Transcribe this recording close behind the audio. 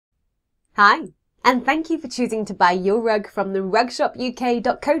Hi, and thank you for choosing to buy your rug from the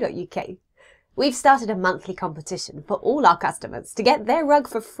rugshopuk.co.uk. We've started a monthly competition for all our customers to get their rug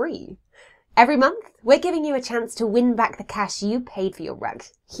for free. Every month, we're giving you a chance to win back the cash you paid for your rug.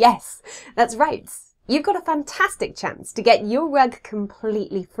 Yes, that's right. You've got a fantastic chance to get your rug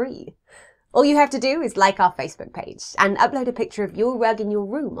completely free. All you have to do is like our Facebook page and upload a picture of your rug in your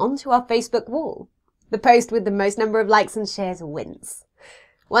room onto our Facebook wall. The post with the most number of likes and shares wins.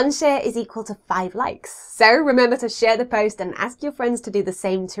 One share is equal to 5 likes, so remember to share the post and ask your friends to do the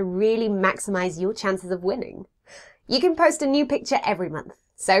same to really maximize your chances of winning. You can post a new picture every month,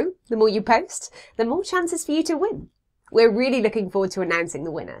 so the more you post, the more chances for you to win. We're really looking forward to announcing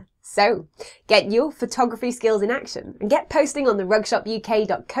the winner. So get your photography skills in action and get posting on the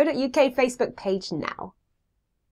rugshopuk.co.uk Facebook page now.